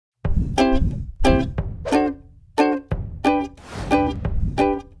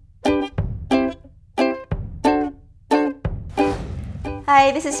Hi,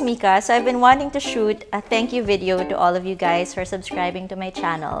 this is Mika. So I've been wanting to shoot a thank you video to all of you guys for subscribing to my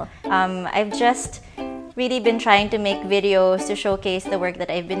channel. I've just really been trying to make videos to showcase the work that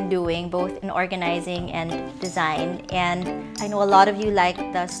I've been doing both in organizing and design, and I know a lot of you liked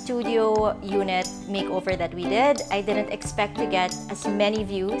the studio unit makeover that we did. I didn't expect to get as many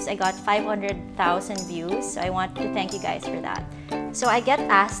views. I got 500,000 views, so I want to thank you guys for that. So I get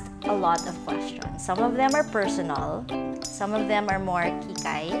asked a lot of questions. Some of them are personal, some of them are more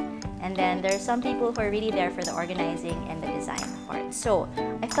kikai, and then there are some people who are really there for the organizing and the design part. So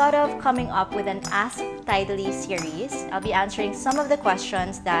I thought of coming up with an Ask Tidily series. I'll be answering some of the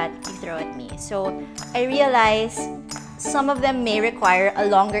questions that you throw at me. So I realize some of them may require a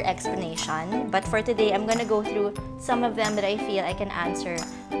longer explanation, but for today, I'm gonna go through some of them that I feel I can answer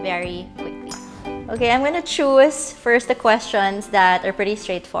very quickly. Okay, I'm gonna choose first the questions that are pretty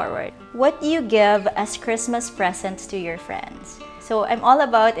straightforward. What do you give as Christmas presents to your friends? So I'm all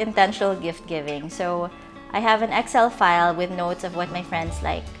about intentional gift giving. So I have an Excel file with notes of what my friends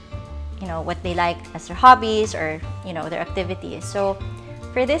like, what they like as their hobbies or, their activities. So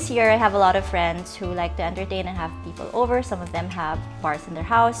for this year, I have a lot of friends who like to entertain and have people over. Some of them have bars in their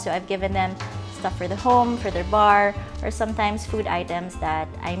house. So I've given them stuff for the home, for their bar, or sometimes food items that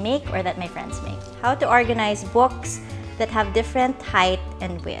I make or that my friends make. How to organize books that have different height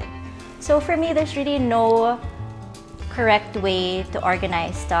and width. So for me, there's really no correct way to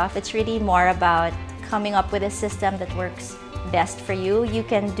organize stuff. It's really more about coming up with a system that works best for you. You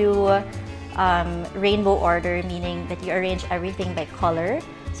can do rainbow order, meaning that you arrange everything by color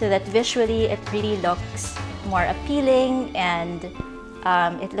so that visually it really looks more appealing and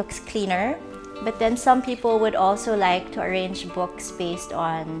it looks cleaner. But then some people would also like to arrange books based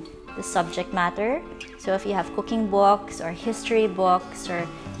on the subject matter. So if you have cooking books or history books or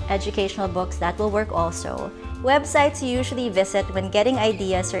educational books, that will work also. Websites you usually visit when getting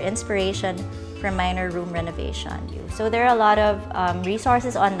ideas or inspiration for minor room renovation. So there are a lot of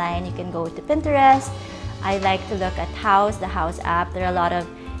resources online. You can go to Pinterest. I like to look at the House app. There are a lot of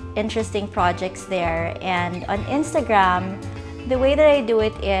interesting projects there. And on Instagram, the way that I do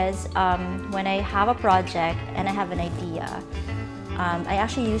it is when I have a project and I have an idea, I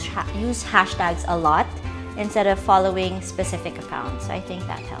actually use hashtags a lot instead of following specific accounts. So I think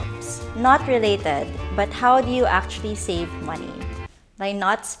that helps. Not related, but how do you actually save money? By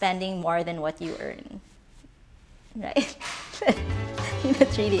not spending more than what you earn, right?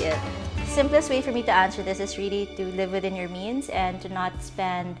 That's really it. Simplest way for me to answer this is really to live within your means and to not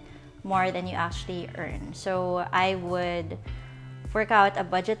spend more than you actually earn. So I would work out a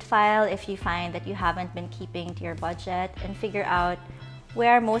budget file if you find that you haven't been keeping to your budget and figure out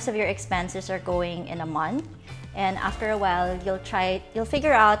where most of your expenses are going in a month. And after a while, you'll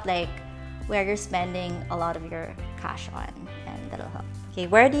figure out like where you're spending a lot of your cash on, and that'll help. Okay,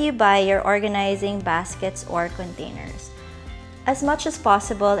 where do you buy your organizing baskets or containers? As much as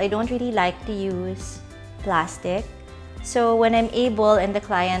possible, I don't really like to use plastic. So when I'm able and the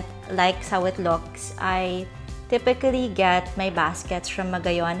client likes how it looks, I typically get my baskets from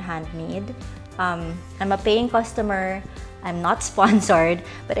Magayon Handmade. I'm a paying customer. I'm not sponsored,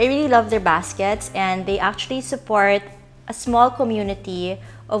 but I really love their baskets, and they actually support a small community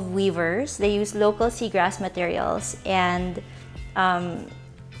of weavers. They use local seagrass materials, and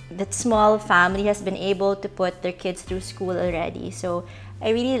that small family has been able to put their kids through school already. So I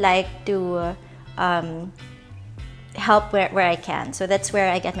really like to help where I can. So that's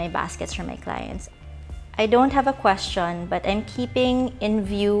where I get my baskets from my clients. I don't have a question, but I'm keeping in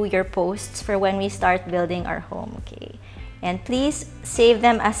view your posts for when we start building our home, okay? And please save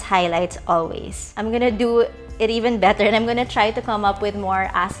them as highlights always. I'm gonna do it even better, and I'm gonna try to come up with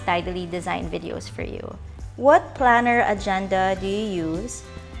more Ask Tidily design videos for you. What planner agenda do you use?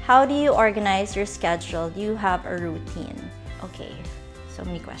 How do you organize your schedule? Do you have a routine? Okay, so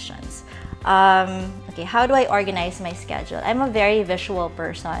many questions. Okay, how do I organize my schedule? I'm a very visual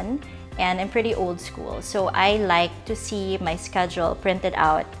person, and I'm pretty old school. So I like to see my schedule printed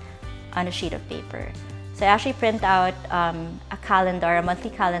out on a sheet of paper. So I actually print out a calendar, a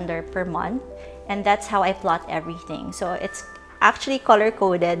monthly calendar per month, and that's how I plot everything. So it's actually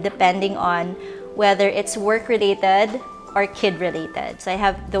color-coded depending on whether it's work-related or kid-related. So I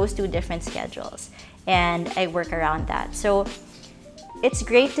have those two different schedules, and I work around that. So it's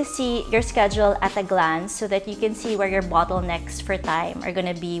great to see your schedule at a glance so that you can see where your bottlenecks for time are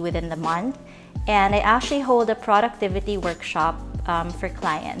gonna be within the month. And I actually hold a productivity workshop for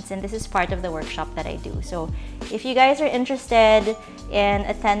clients, and this is part of the workshop that I do. So if you guys are interested in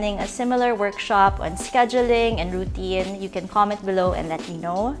attending a similar workshop on scheduling and routine, you can comment below and let me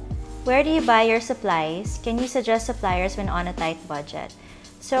know. Where do you buy your supplies? Can you suggest suppliers when on a tight budget?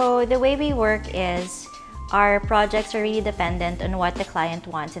 So the way we work is our projects are really dependent on what the client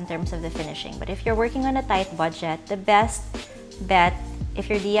wants in terms of the finishing. But if you're working on a tight budget, the best bet if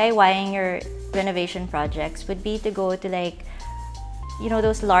you're DIYing your renovation projects would be to go to like, you know,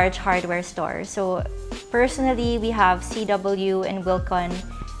 those large hardware stores. So personally, we have CW and Wilcon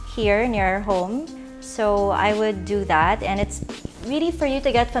here near our home. So I would do that, and it's really for you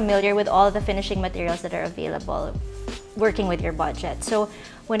to get familiar with all the finishing materials that are available working with your budget. So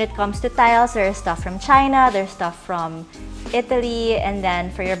when it comes to tiles, there's stuff from China, there's stuff from Italy, and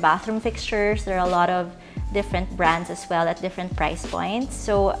then for your bathroom fixtures, there are a lot of different brands as well at different price points.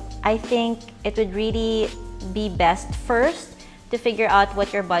 So I think it would really be best first to figure out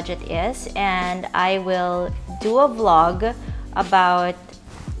what your budget is, and I will do a vlog about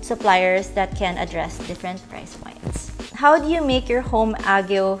suppliers that can address different price points. How do you make your home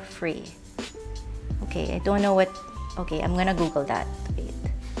agio free? Okay, I don't know what... Okay, I'm gonna Google that. Wait.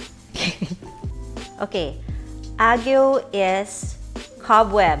 Okay, agio is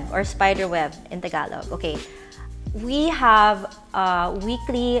cobweb or spider web in Tagalog. Okay, we have a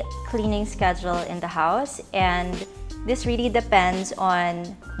weekly cleaning schedule in the house, and this really depends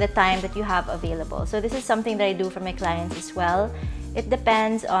on the time that you have available. So this is something that I do for my clients as well. It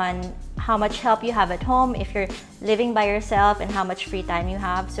depends on how much help you have at home, if you're living by yourself, and how much free time you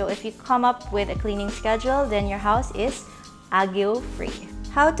have. So if you come up with a cleaning schedule, then your house is agio free.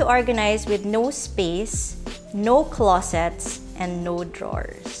 How to organize with no space, no closets, and no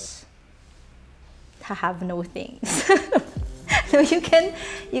drawers. To have no things. So you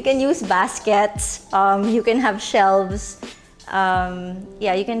can use baskets, you can have shelves.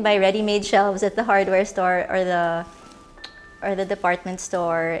 Yeah, you can buy ready-made shelves at the hardware store or the department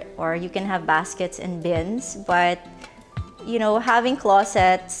store, or you can have baskets and bins. But you know, having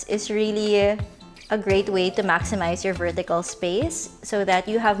closets is really a great way to maximize your vertical space so that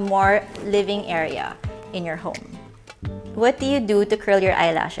you have more living area in your home. What do you do to curl your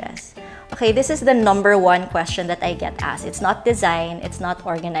eyelashes? Okay, this is the #1 question that I get asked. It's not design, it's not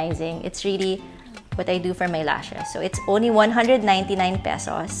organizing, it's really what I do for my lashes. So it's only 199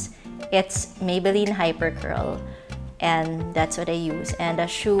 pesos. It's Maybelline Hyper Curl, and that's what I use, and a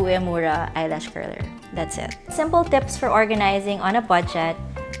Shu Uemura eyelash curler. That's it. Simple tips for organizing on a budget.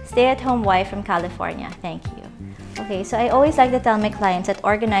 Stay-at-home wife from California. Thank you. Okay, so I always like to tell my clients that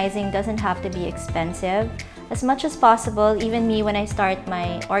organizing doesn't have to be expensive. As much as possible, even me when I start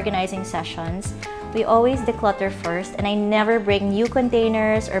my organizing sessions, we always declutter first, and I never bring new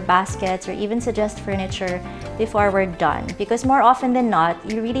containers or baskets or even suggest furniture before we're done, because more often than not,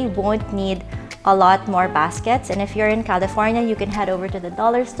 you really won't need a lot more baskets. And if you're in California, you can head over to the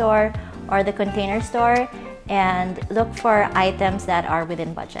dollar store or the container store and look for items that are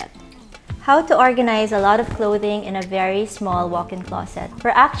within budget. How to organize a lot of clothing in a very small walk-in closet.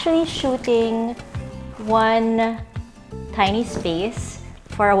 We're actually shooting one tiny space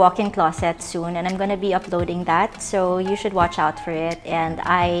for a walk-in closet soon, and I'm going to be uploading that, so you should watch out for it. And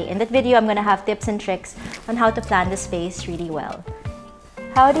in that video, I'm going to have tips and tricks on how to plan the space really well.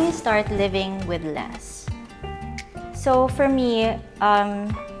 How do you start living with less? So for me,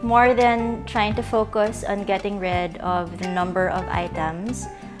 more than trying to focus on getting rid of the number of items,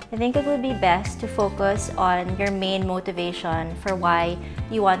 I think it would be best to focus on your main motivation for why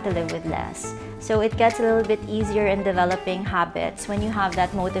you want to live with less. So it gets a little bit easier in developing habits when you have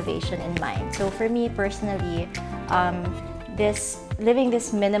that motivation in mind. So for me personally, living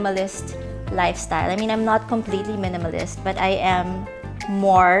this minimalist lifestyle, I mean, I'm not completely minimalist, but I am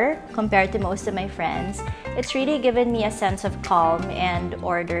more compared to most of my friends. It's really given me a sense of calm and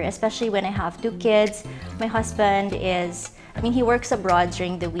order, especially when I have 2 kids. My husband he works abroad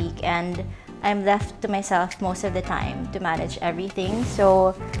during the week, and I'm left to myself most of the time to manage everything.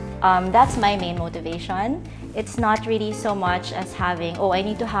 So that's my main motivation. It's not really so much as having, oh, I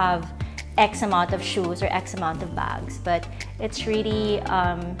need to have X amount of shoes or X amount of bags, but it's really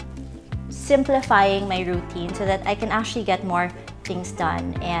simplifying my routine so that I can actually get more things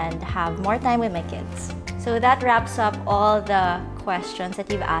done and have more time with my kids. So that wraps up all the questions that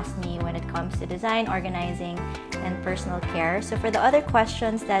you've asked me when it comes to design, organizing, and personal care. So for the other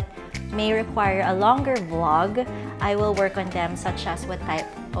questions that may require a longer vlog, I will work on them, such as what type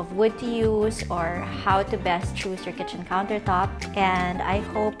of wood to use or how to best choose your kitchen countertop. And I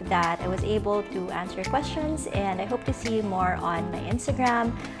hope that I was able to answer your questions, and I hope to see you more on my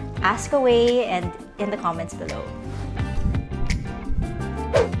Instagram, ask away, and in the comments below.